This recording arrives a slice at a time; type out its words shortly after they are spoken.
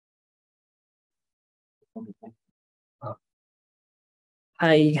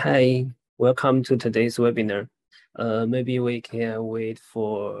Hi, welcome to today's webinar. Maybe we can wait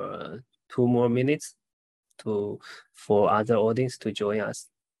for 2 more minutes for other audience to join us.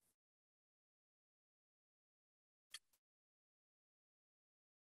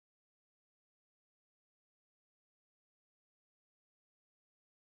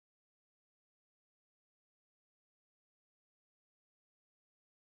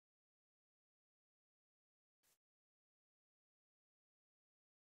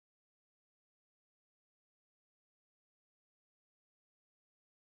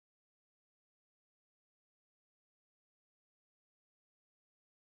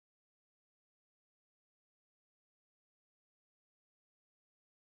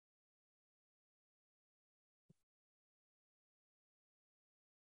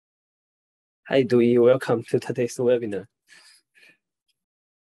 Hi, Dewey, welcome to today's webinar.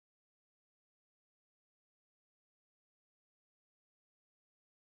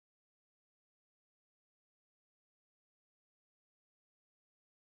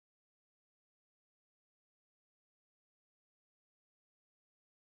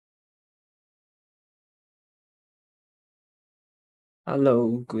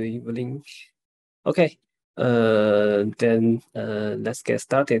 Hello, good evening. Okay, then let's get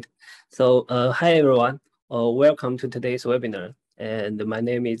started. So, hi everyone, welcome to today's webinar. And my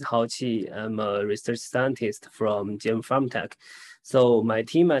name is Hao Qi. I'm a research scientist from GemPharmatech. So my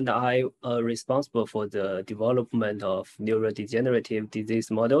team and I are responsible for the development of neurodegenerative disease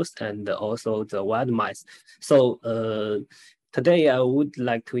models and also the wild mice. So today I would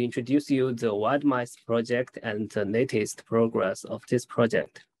like to introduce you the wild mice project and the latest progress of this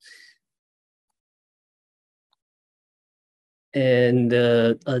project. And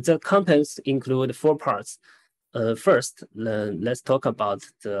the contents include 4 parts. First, let's talk about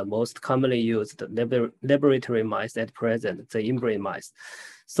the most commonly used laboratory mice at present, the inbred mice.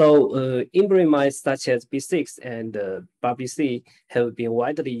 So inbred mice such as B6 and BARBC have been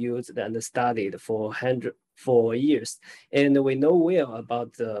widely used and studied for years. And we know well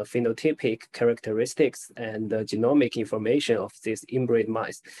about the phenotypic characteristics and the genomic information of these inbred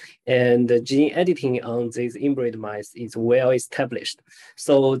mice. And the gene editing on these inbred mice is well established.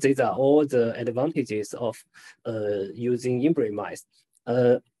 So these are all the advantages of using inbred mice.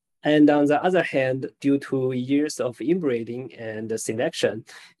 And on the other hand, due to years of inbreeding and selection,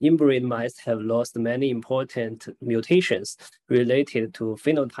 inbred mice have lost many important mutations related to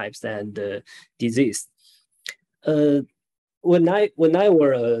phenotypes and disease. When I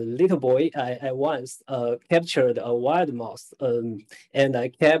were a little boy, I once captured a wild mouse, and I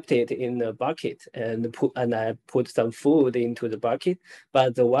kept it in a bucket and I put some food into the bucket.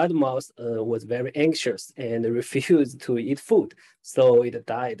 But the wild mouse was very anxious and refused to eat food, so it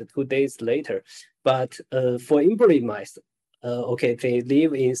died 2 days later. But for inbred mice, okay, they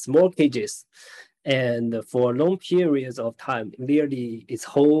live in small cages, and for long periods of time, nearly its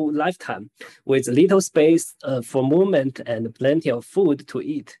whole lifetime, with little space for movement and plenty of food to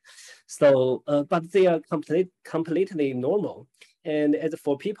eat. So, but they are completely normal. And as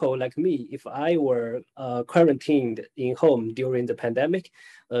for people like me, if I were quarantined in home during the pandemic,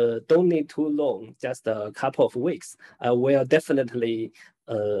 don't need too long, just a couple of weeks, I will definitely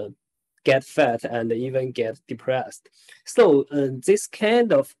get fat and even get depressed. So this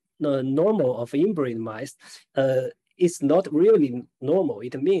kind of normal of inbred mice is not really normal.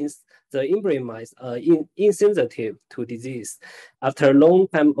 It means the inbred mice are insensitive to disease. After a long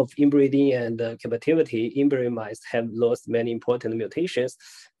time of inbreeding and captivity, inbred mice have lost many important mutations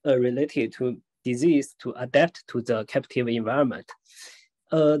related to disease to adapt to the captive environment.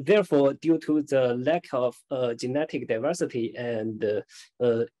 Therefore, due to the lack of genetic diversity and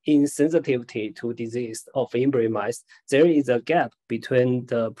insensitivity to disease of inbred mice, there is a gap between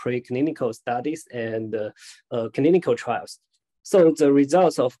the preclinical studies and clinical trials. So the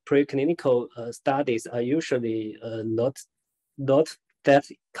results of preclinical studies are usually not that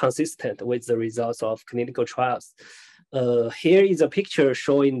consistent with the results of clinical trials. Here is a picture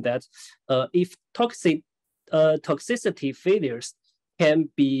showing that if toxicity failures can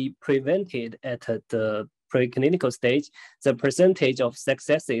be prevented at the preclinical stage, the percentage of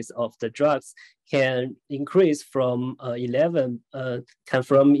successes of the drugs can increase from 11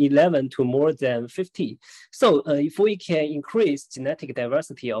 to more than 50. So if we can increase genetic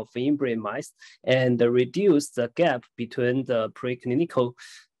diversity of inbred mice and reduce the gap between the preclinical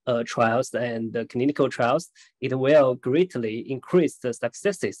trials and the clinical trials, it will greatly increase the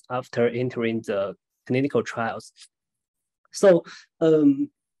successes after entering the clinical trials. So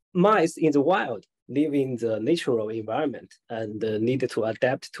mice in the wild live in the natural environment and need to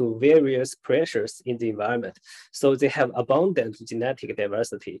adapt to various pressures in the environment. So they have abundant genetic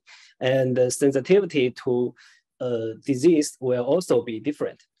diversity, and sensitivity to disease will also be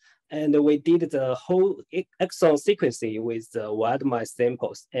different. And we did the whole exome sequencing with the wild mice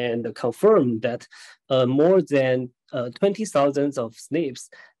samples and confirmed that more than 20,000 of SNPs,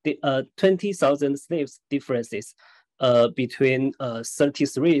 20,000 SNPs differences between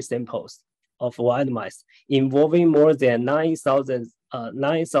 33 samples of wild mice, involving more than 9,000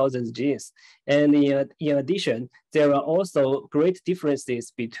 genes. And in addition, there are also great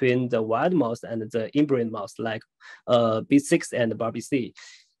differences between the wild mouse and the inbred mouse, like B6 and BRBC.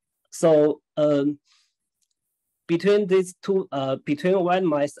 So between these two, between wild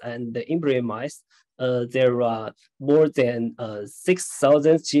mice and the inbred mice, there are more than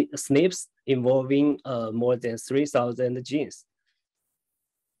 6,000 SNPs involving more than 3,000 genes.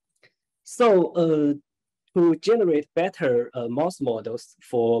 So to generate better mouse models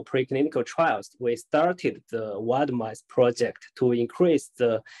for preclinical trials, we started the wild mice project to increase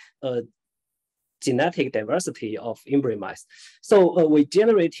the genetic diversity of inbred mice. So we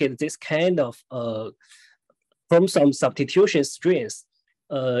generated this kind of chromosome substitution strains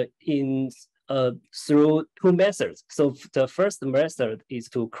through two methods. So the first method is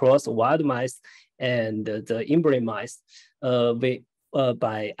to cross wild mice and the inbred mice by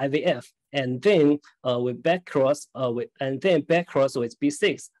IVF, and then we backcross with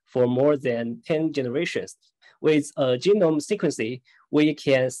B6 for more than 10 generations. With genome sequencing, we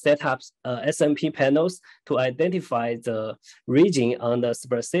can set up SNP panels to identify the region on the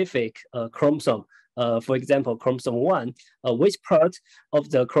specific chromosome. For example, chromosome 1, which part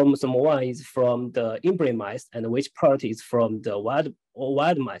of the chromosome 1 is from the inbred mice and which part is from the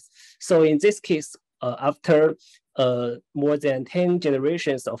wild mice. So in this case, after more than 10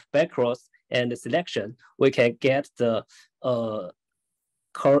 generations of backcross and selection, we can get the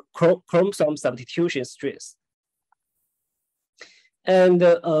chromosome substitution strains. And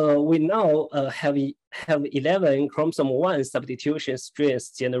we now have 11 chromosome 1 substitution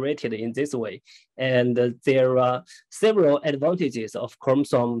strains generated in this way. And there are several advantages of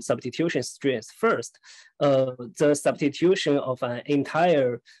chromosome substitution strains. First, the substitution of an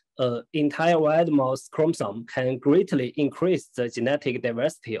entire wild mouse chromosome can greatly increase the genetic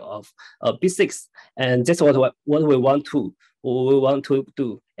diversity of B6, and that's what we want to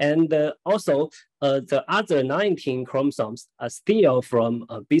do. And also, the other 19 chromosomes are still from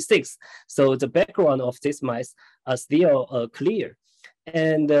B6, so the background of these mice are still clear.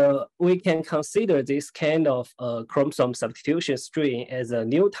 And we can consider this kind of chromosome substitution strain as a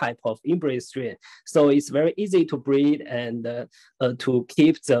new type of inbred strain. So it's very easy to breed and to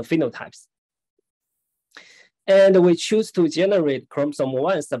keep the phenotypes. And we choose to generate chromosome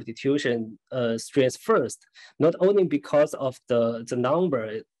 1 substitution strains first, not only because of the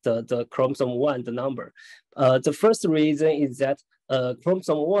number, the chromosome 1, the number. The first reason is that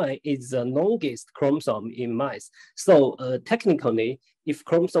chromosome 1 is the longest chromosome in mice. So technically, if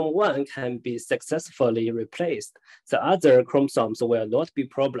chromosome 1 can be successfully replaced, the other chromosomes will not be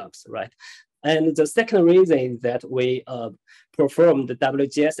problems, right? And the second reason is that we performed the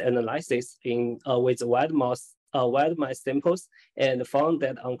WGS analysis with wild mice samples and found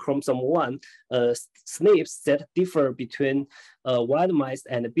that on chromosome 1, SNPs that differ between wild mice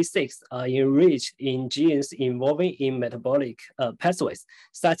and B6 are enriched in genes involving in metabolic pathways,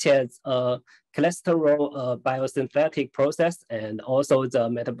 such as cholesterol biosynthetic process and also the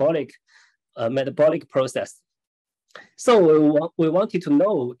metabolic process. So we wanted to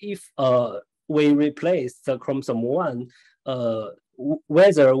know if we replace the chromosome 1,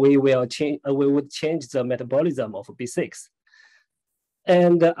 whether we would change the metabolism of B6.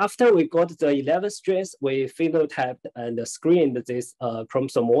 And after we got the 11 strains, we phenotyped and screened these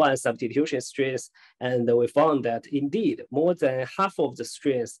chromosome 1 substitution strains, and we found that indeed more than half of the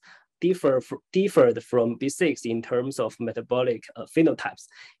strains differed from B6 in terms of metabolic phenotypes.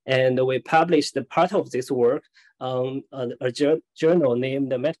 And we published part of this work on a journal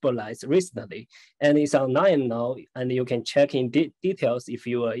named Metabolites recently, and it's online now, and you can check in details if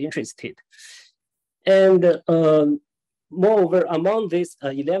you are interested. And moreover, among these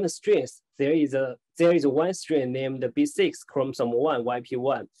 11 strains, there is one strain named B6 chromosome 1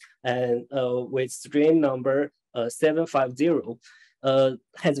 YP1, and with strain number 750.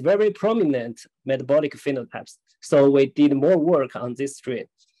 Has very prominent metabolic phenotypes. So we did more work on this strain.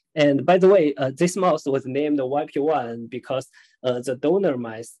 And by the way, this mouse was named YP1 because the donor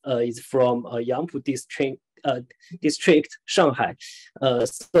mice is from Yangpu district, Shanghai.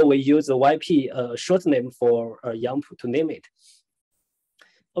 So we use the YP short name for Yangpu to name it.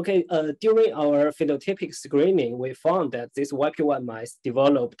 Okay, during our phenotypic screening, we found that these YP1 mice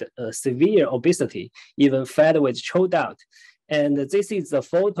developed severe obesity, even fed with chilled out. And this is a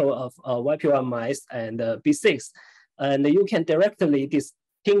photo of YP1 mice and B6. And you can directly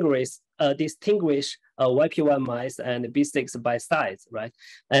distinguish YP1 mice and B6 by size, right?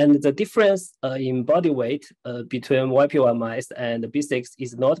 And the difference in body weight between YP1 mice and B6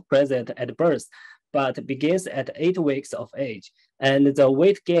 is not present at birth, but begins at 8 weeks of age. And the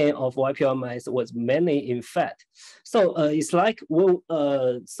weight gain of YPL mice was mainly in fat. So it's like,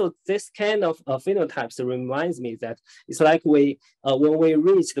 so this kind of phenotypes reminds me that it's like when we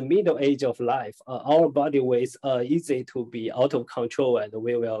reach the middle age of life, our body weights are easy to be out of control, and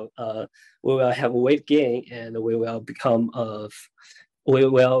we will have weight gain, and we will become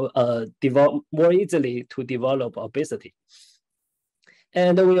develop more easily to develop obesity.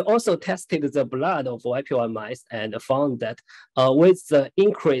 And we also tested the blood of YP1 mice and found that with the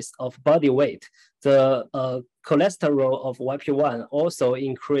increase of body weight, the cholesterol of YP1 also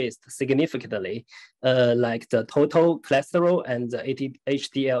increased significantly, like the total cholesterol and the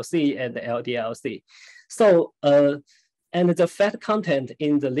HDLC and the LDLC. So, and the fat content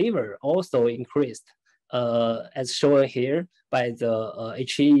in the liver also increased, as shown here by the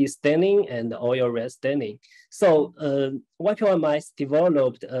HE staining and oil red staining. So YP1 mice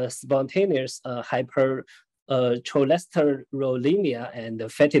developed spontaneous hypercholesterolemia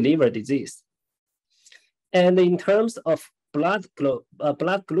and fatty liver disease. And in terms of blood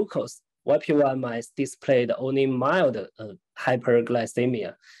glucose, YP1 mice displayed only mild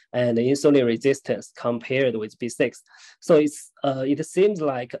hyperglycemia and insulin resistance compared with B6. So it seems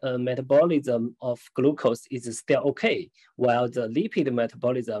like metabolism of glucose is still okay, while the lipid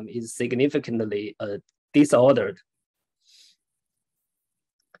metabolism is significantly disordered.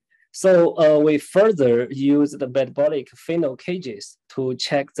 So we further use the metabolic phenol cages to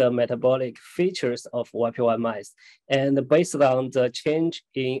check the metabolic features of YP1 mice. And based on the change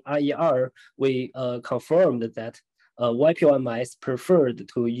in IER, we confirmed that YP1 mice preferred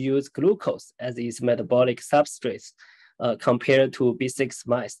to use glucose as its metabolic substrate compared to B6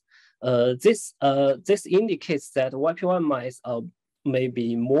 mice. This indicates that YP1 mice may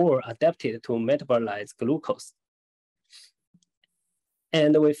be more adapted to metabolize glucose.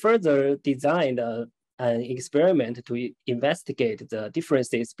 And we further designed an experiment to investigate the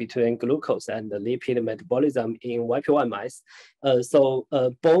differences between glucose and the lipid metabolism in YP1 mice. So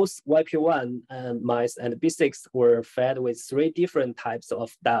both YP1 mice and B6 were fed with 3 different types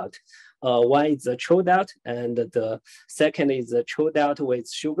of diet. One is the chilled out, and the second is the chilled out with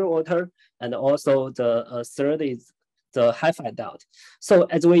sugar water, and also the third is the high-fat diet. So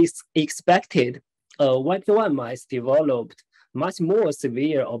as we expected, YP1 mice developed much more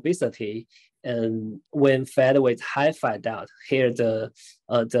severe obesity when fed with high-fat diet. Here, the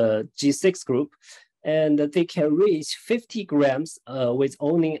G6 group, and they can reach 50 grams with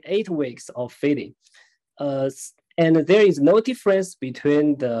only 8 weeks of feeding. And there is no difference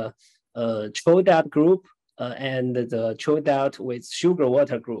between the chilled out group and the chilled out with sugar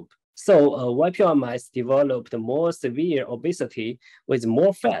water group. So YP1 mice developed more severe obesity with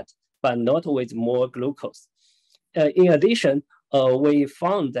more fat, but not with more glucose. In addition, we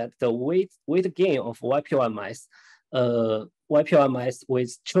found that the weight gain of YP1 mice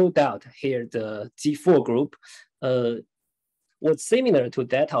with chilled out, here the G4 group, was similar to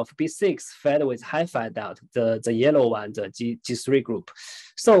that of B6 fed with high-fat diet, the yellow one, the G3 group.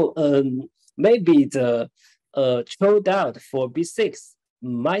 So maybe the chilled out for B6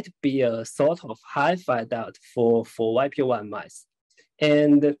 might be a sort of high-fat diet for YP1 mice.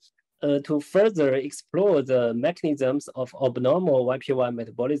 And to further explore the mechanisms of abnormal YP1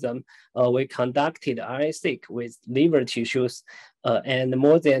 metabolism, we conducted RNA-seq with liver tissues, and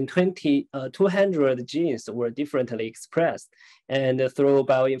more than 200 genes were differently expressed. And through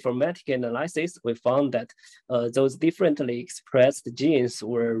bioinformatic analysis, we found that those differently expressed genes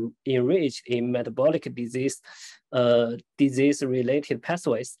were enriched in metabolic disease-related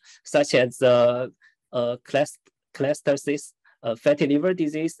pathways, such as cholestasis, fatty liver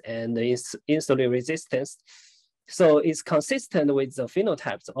disease, and insulin resistance. So it's consistent with the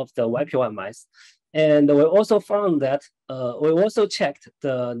phenotypes of the YP1 mice. And we also found that, we also checked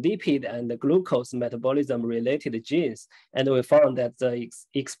the lipid and the glucose metabolism related genes. And we found that the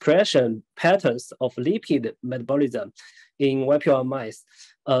expression patterns of lipid metabolism in YP1 mice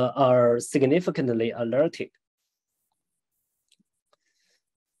are significantly alerted.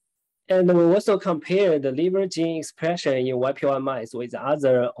 And we also compared the liver gene expression in YP1 mice with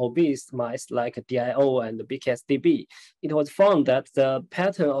other obese mice like DIO and BKSDB. It was found that the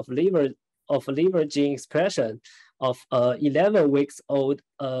pattern of liver gene expression of 11 weeks old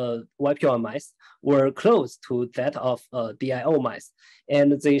YP1 mice were close to that of DIO mice,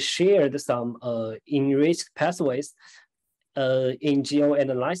 and they shared some enriched pathways in genome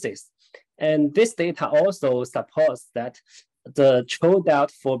analysis. And this data also supports that the CHO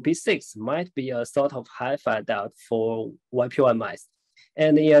dot for B6 might be a sort of hi-fi dot for YP1 mice.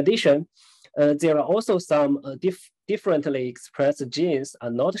 And in addition, there are also some differently expressed genes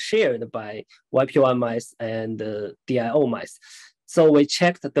are not shared by YP1 mice and DIO mice. So we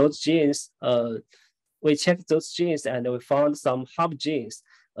checked those genes. And we found some hub genes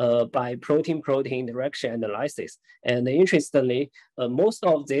by protein-protein interaction analysis. And interestingly, most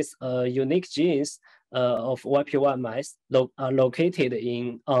of these unique genes of YP1 mice are located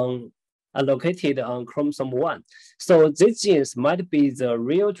on chromosome 1. So these genes might be the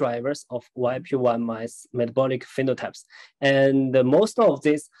real drivers of YP1 mice metabolic phenotypes. And most of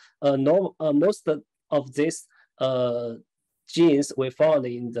these genes we found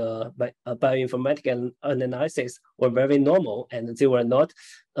in the bioinformatics analysis were very normal, and they were not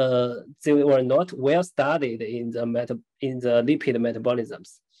well studied in the lipid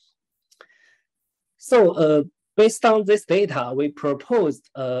metabolisms. So based on this data, we proposed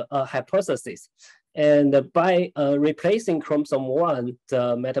a hypothesis, and by replacing chromosome 1,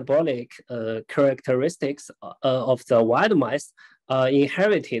 the metabolic characteristics of the wild mice are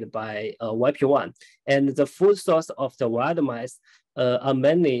inherited by YP1, and the food source of the wild mice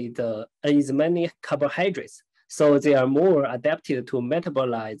is mainly carbohydrates. So they are more adapted to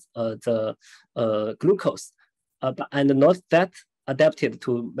metabolize the glucose, and not that adapted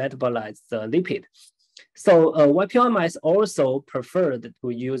to metabolize the lipid. So YP1 mice also preferred to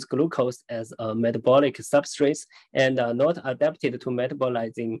use glucose as a metabolic substrate and are not adapted to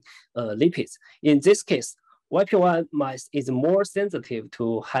metabolizing lipids. In this case, YP1 mice is more sensitive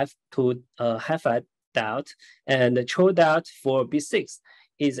to high-fat diet, and the CHO dot for B6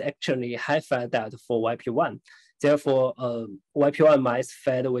 is actually high-fat diet for YP1. Therefore, YP1 mice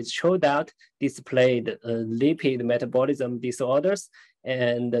fed with CHO dot displayed lipid metabolism disorders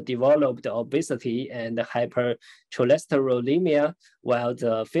and developed obesity and hypercholesterolemia, while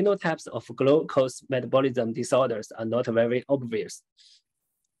the phenotypes of glucose metabolism disorders are not very obvious.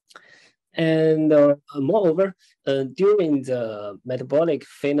 And moreover, during the metabolic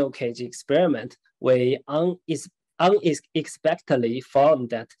phenocage experiment, we unexpectedly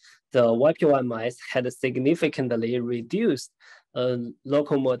found that the YP1 mice had significantly reduced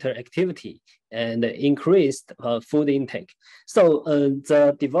locomotor activity and increased food intake. So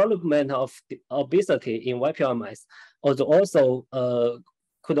the development of obesity in YP1 mice could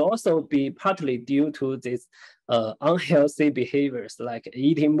also be partly due to these unhealthy behaviors like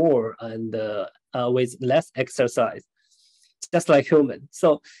eating more and with less exercise, just like human.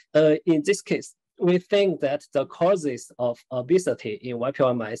 So in this case, we think that the causes of obesity in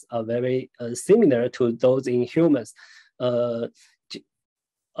YP1 mice are very similar to those in humans,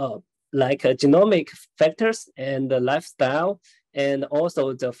 like genomic factors and the lifestyle, and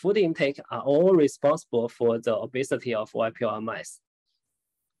also the food intake are all responsible for the obesity of YP1 mice.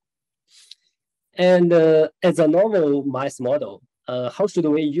 And as a normal mice model, how should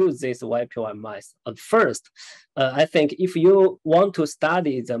we use this YP1 mice? First, I think if you want to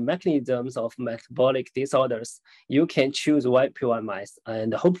study the mechanisms of metabolic disorders, you can choose YP1 mice,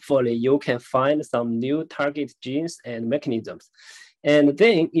 and hopefully you can find some new target genes and mechanisms. And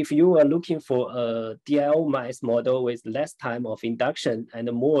then if you are looking for a DIO mice model with less time of induction and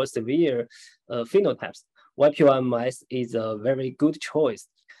more severe phenotypes, YP1 mice is a very good choice.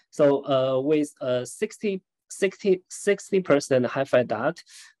 So with 60% high-fat diet,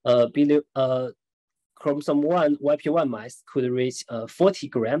 chromosome 1 YP1 mice could reach 40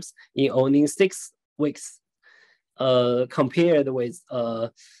 grams in only 6 weeks, compared with,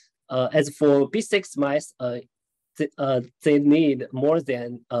 as for B6 mice, they need more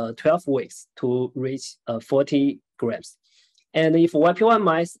than 12 weeks to reach 40 grams. And if YP1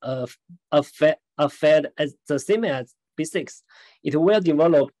 mice are fed as the same as B6, it will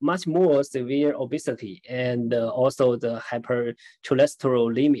develop much more severe obesity and also the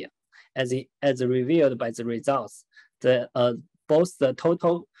hypercholesterolemia, as revealed by the results. Both the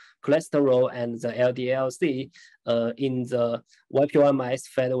total cholesterol and the LDL-C in the YP1 mice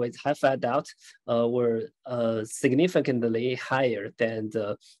fed with high-fat diet were significantly higher than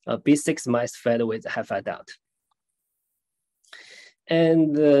the B6 mice fed with high-fat diet.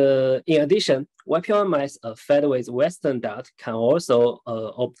 And in addition, YP1 mice fed with Western diet can also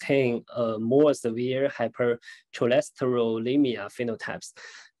obtain more severe hypercholesterolemia phenotypes.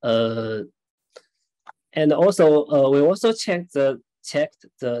 And also, we also checked the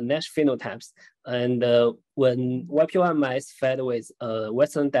NASH phenotypes And when YP1 mice fed with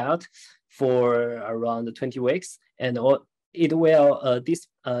Western diet for around 20 weeks, and it will this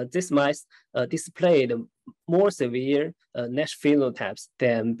mice displayed more severe NASH phenotypes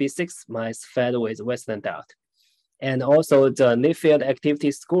than B6 mice fed with Western diet. And also the near-field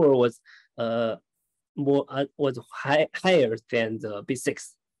activity score was higher than the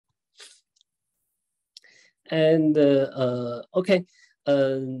B6. And okay,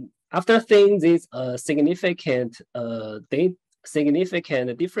 after seeing these significant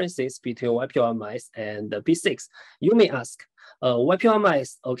differences between YP1 mice and B6, you may ask, YP1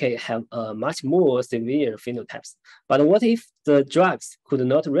 mice, okay, have much more severe phenotypes, but what if the drugs could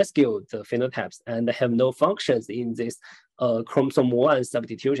not rescue the phenotypes and have no functions in this chromosome 1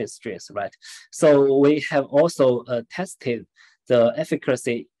 substitution stress, right? So we have also tested the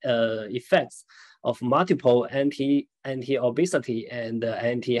efficacy effects of multiple anti-obesity and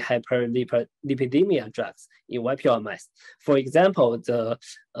anti-hyperlipidemia drugs in YP1 mice. For example, the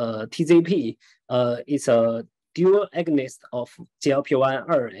TZP is a dual agonist of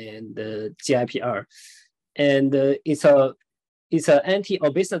GLP-1R and GIPR, and it's an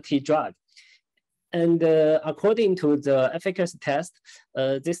anti-obesity drug. And according to the efficacy test,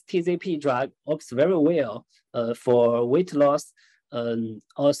 this TZP drug works very well for weight loss,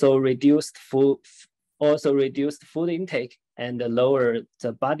 also reduced food intake, and lower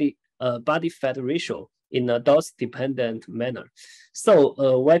the body fat ratio in a dose-dependent manner. So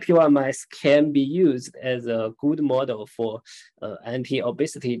YP1 mice can be used as a good model for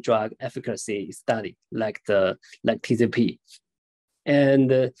anti-obesity drug efficacy study, like TZP.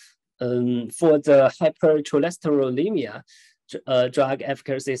 And for the hypercholesterolemia drug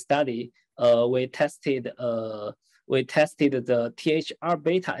efficacy study, we tested the THR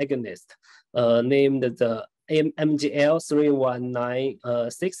beta agonist named the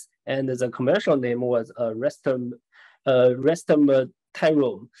MGL3196, and the commercial name was resmetirom.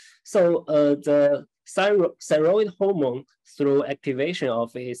 So the thyroid hormone, through activation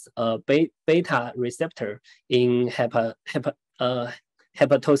of its beta receptor in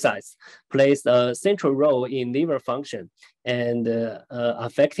hepatocytes, plays a central role in liver function and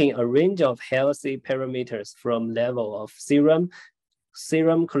affecting a range of healthy parameters from level of serum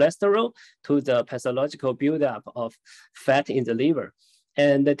cholesterol to the pathological buildup of fat in the liver.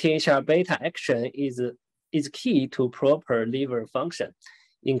 And the THR beta action is key to proper liver function,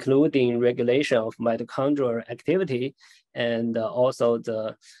 including regulation of mitochondrial activity and also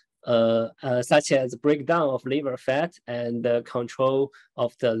the such as breakdown of liver fat and control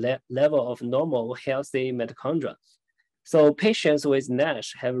of the level of normal healthy mitochondria. So patients with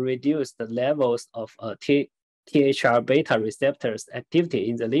NASH have reduced the levels of THR beta receptors activity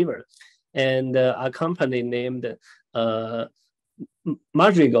in the liver. And a company named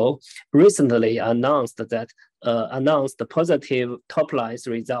Madrigal recently announced the positive top-line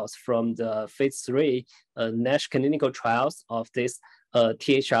results from the phase 3 NASH clinical trials of this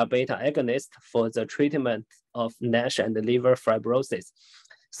THR beta agonist for the treatment of NASH and liver fibrosis.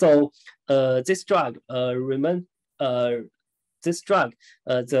 So this drug, the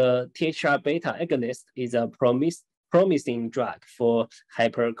THR beta agonist, is a promising drug for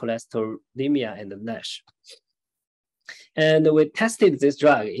hypercholesterolemia and NASH. And we tested this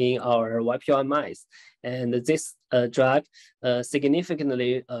drug in our YP1 mice, and this drug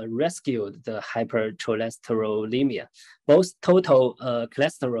significantly rescued the hypercholesterolemia. Both total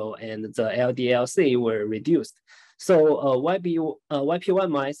cholesterol and the LDL-C were reduced. So YP1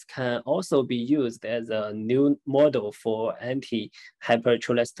 mice can also be used as a new model for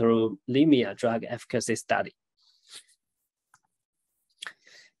anti-hypercholesterolemia drug efficacy study.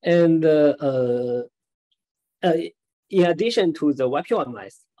 And in addition to the YP1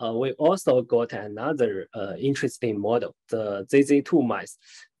 mice, we also got another interesting model, the ZZ2 mice,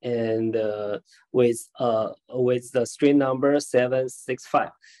 and with the strain number 765.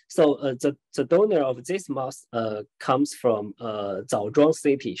 So the donor of this mouse comes from Zaozhuang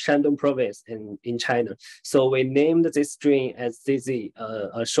City, Shandong Province in China. So we named this strain as ZZ,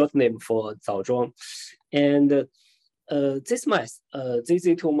 a short name for Zaozhuang. And these mice,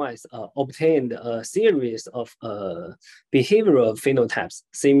 ZZ2 mice, obtained a series of behavioral phenotypes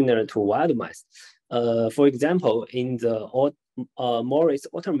similar to wild mice. For example, in the Morris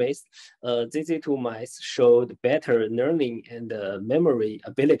otter mice, ZZ2 mice showed better learning and memory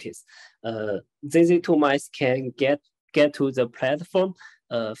abilities. ZZ2 mice can get to the platform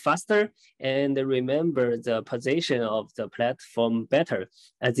faster and remember the position of the platform better,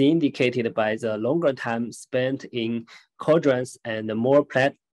 as indicated by the longer time spent in quadrants and more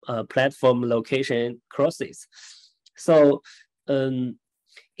platform location crosses. So in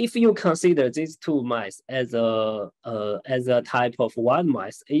if you consider these two mice as a type of wild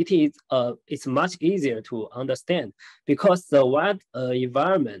mice, it's much easier to understand because the wild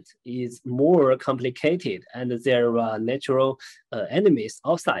environment is more complicated and there are natural enemies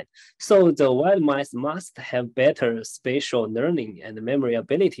outside. So the wild mice must have better spatial learning and memory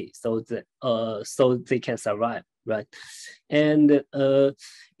ability so they can survive, right? And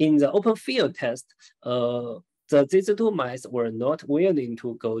in the open field test, these two mice were not willing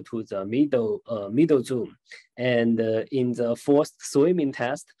to go to the middle zone, and in the forced swimming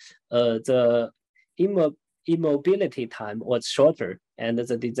test, the immobility time was shorter, and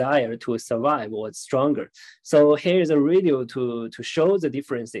the desire to survive was stronger. So here is a video to show the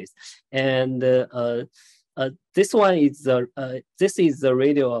differences, and this is the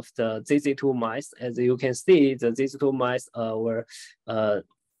radio of the ZZ2 mice. As you can see, the ZZ2 mice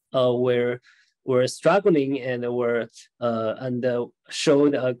were struggling and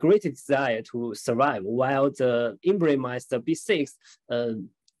showed a great desire to survive, while the inbred mice, the B6,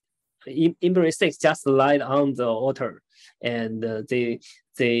 inbred 6 just lied on the water, and they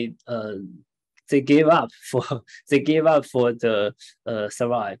gave up for the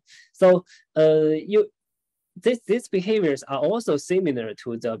survive. So these behaviors are also similar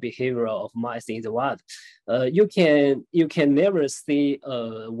to the behavior of mice in the wild. You can never see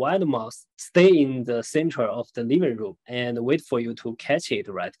a wild mouse stay in the center of the living room and wait for you to catch it,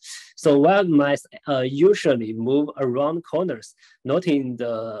 right? So wild mice usually move around corners, not in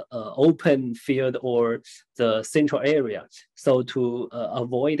the open field or the central area, so to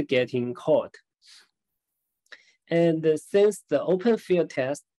avoid getting caught. And since the open field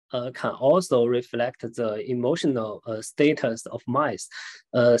test can also reflect the emotional status of mice.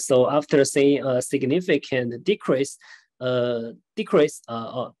 So after seeing a significant decrease the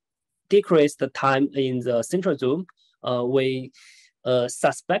time in the central zone, we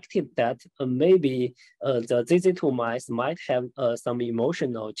suspected that maybe the ZZ2 mice might have some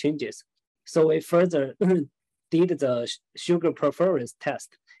emotional changes. So we further did the sugar preference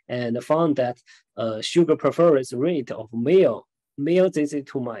test and found that sugar preference rate of male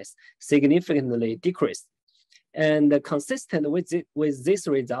ZZ2 mice significantly decreased. And consistent with this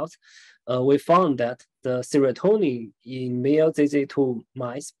result, we found that the serotonin in male ZZ2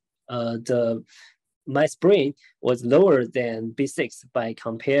 mice, the mice brain was lower than B6 by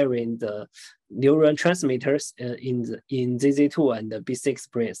comparing the neurotransmitters in ZZ2 and the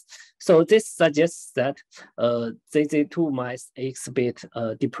B6 brains. So this suggests that ZZ2 mice exhibit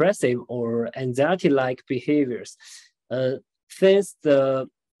depressive or anxiety-like behaviors. Since the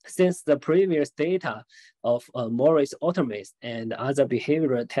previous data of Morris automate and other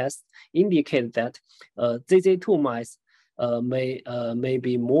behavioral tests indicate that ZZ2 mice may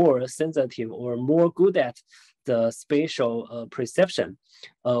be more sensitive or more good at the spatial perception.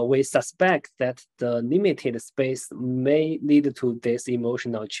 We suspect that the limited space may lead to this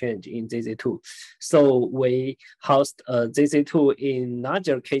emotional change in ZZ2. So we housed ZZ2 in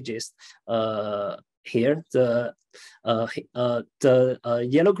larger cages. Here, the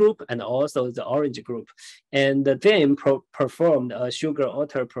yellow group and also the orange group, and then performed a sugar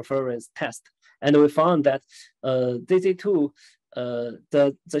auto preference test, and we found that ZZ2,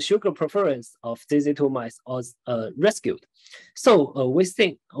 the sugar preference of ZZ2 mice was rescued. So we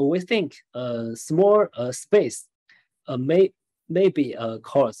think small space may be a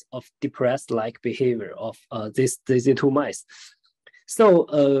cause of depressed-like behavior of this ZZ2 mice.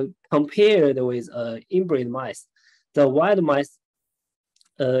 So compared with inbred mice, the wild mice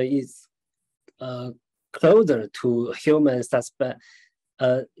is closer to human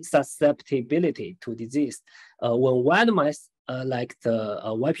susceptibility to disease. When wild mice like the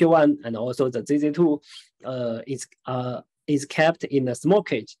YP1 and also the ZZ2 is kept in a small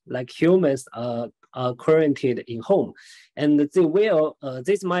cage, like humans are quarantined in home, and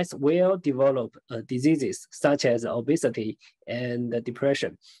these mice will develop diseases such as obesity and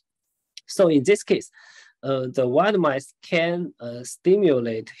depression. So in this case, the wild mice can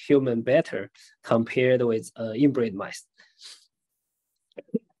stimulate human better compared with inbred mice.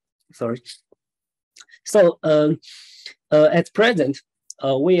 Sorry. So at present,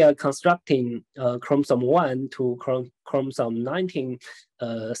 we are constructing chromosome 1 to chromosome 19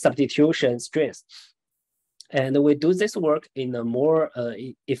 substitution strains. And we do this work in a more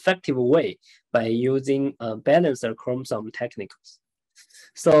effective way by using balancer chromosome techniques.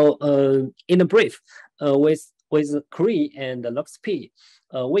 So in a brief, with CRE and LOXP,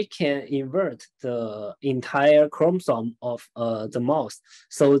 we can invert the entire chromosome of the mouse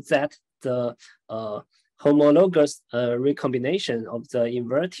so that the homologous recombination of the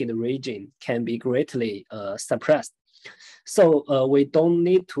inverted region can be greatly suppressed. So we don't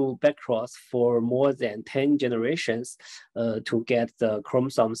need to backcross for more than 10 generations to get the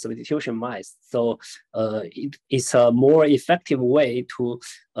chromosome substitution mice. So it's a more effective way to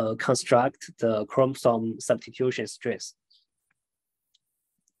construct the chromosome substitution stress.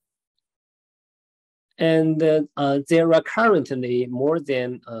 And there are currently more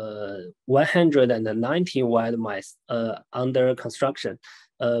than 190 wild mice under construction,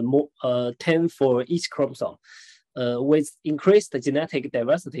 10 for each chromosome. With increased genetic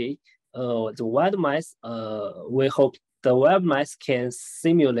diversity, the wild mice, we hope the wild mice can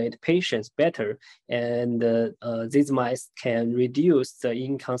simulate patients better, and these mice can reduce the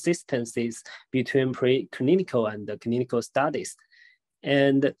inconsistencies between preclinical and the clinical studies.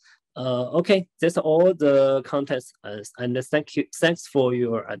 And okay, that's all the contents, and thanks for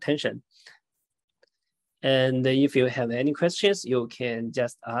your attention. And if you have any questions, you can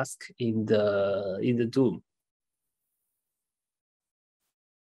just ask in the Zoom.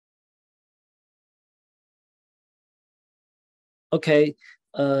 Okay,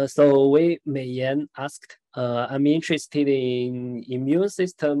 so Wei Meiyan asked, I'm interested in immune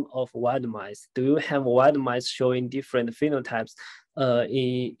system of wild mice. Do you have wild mice showing different phenotypes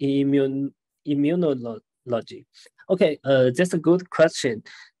in immunology? Okay, that's a good question.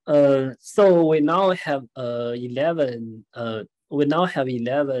 So we now have 11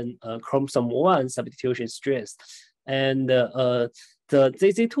 chromosome 1 substitution strains, and the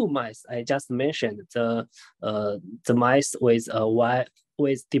ZZ2 mice I just mentioned, the mice with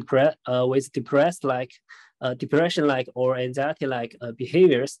depression like or anxiety like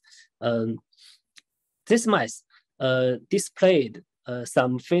behaviors, these mice displayed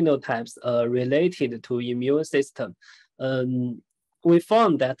some phenotypes related to immune system. We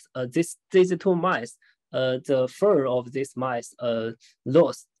found that these two mice, the fur of these mice were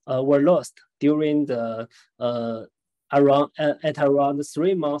lost during the around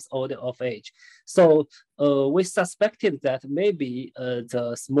 3 months old of age. So we suspected that maybe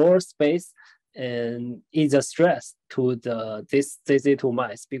the small space is a stress to this ZZ2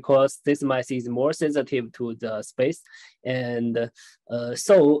 mice, because this mice is more sensitive to the space, and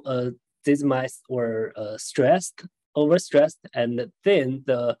so these mice were overstressed, and then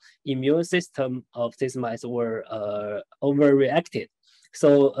the immune system of these mice were overreacted.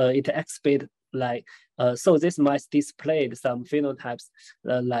 So it explained like so these mice displayed some phenotypes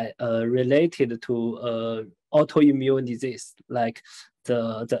related to autoimmune disease like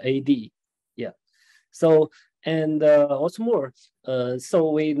the AD. Yeah. So and what's more,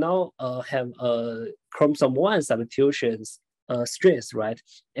 so we now have chromosome 1 substitutions stress, right?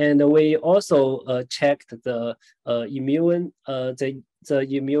 And we also checked the immune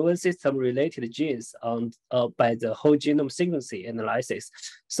system related genes on by the whole genome sequencing analysis.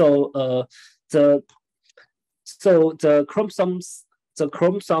 So the chromosome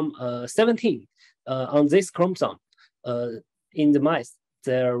 17 on this chromosome in the mice,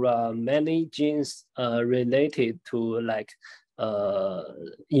 there are many genes related to like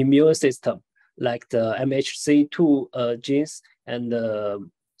immune system, like the MHC2 genes and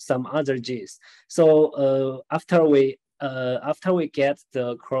some other genes. So after we get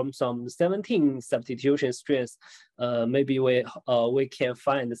the chromosome 17 substitution strains, maybe we can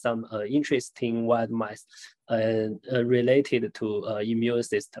find some interesting wild mice related to immune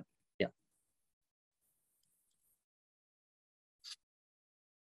system. Yeah.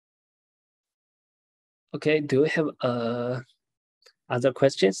 Okay. Do you have other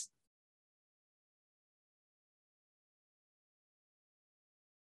questions?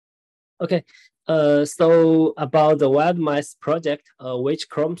 Okay. So about the wild mice project, which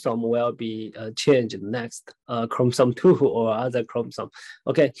chromosome will be changed next? Chromosome 2 or other chromosome?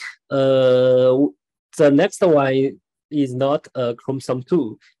 Okay. The next one is not chromosome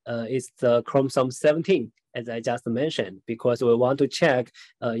 2. It's the chromosome 17, as I just mentioned, because we want to check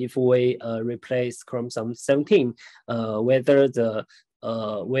if we replace chromosome 17, whether the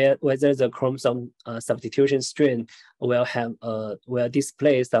chromosome substitution strain will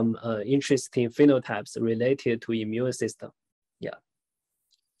display some interesting phenotypes related to immune system. Yeah.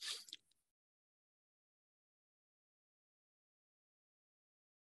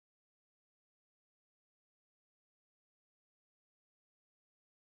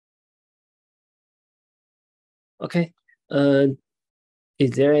 Okay. Is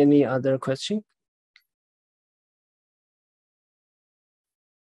there any other question?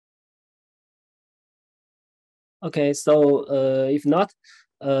 Okay, so if not,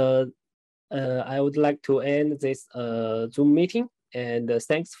 I would like to end this Zoom meeting, and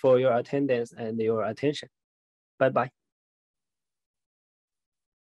thanks for your attendance and your attention. Bye-bye.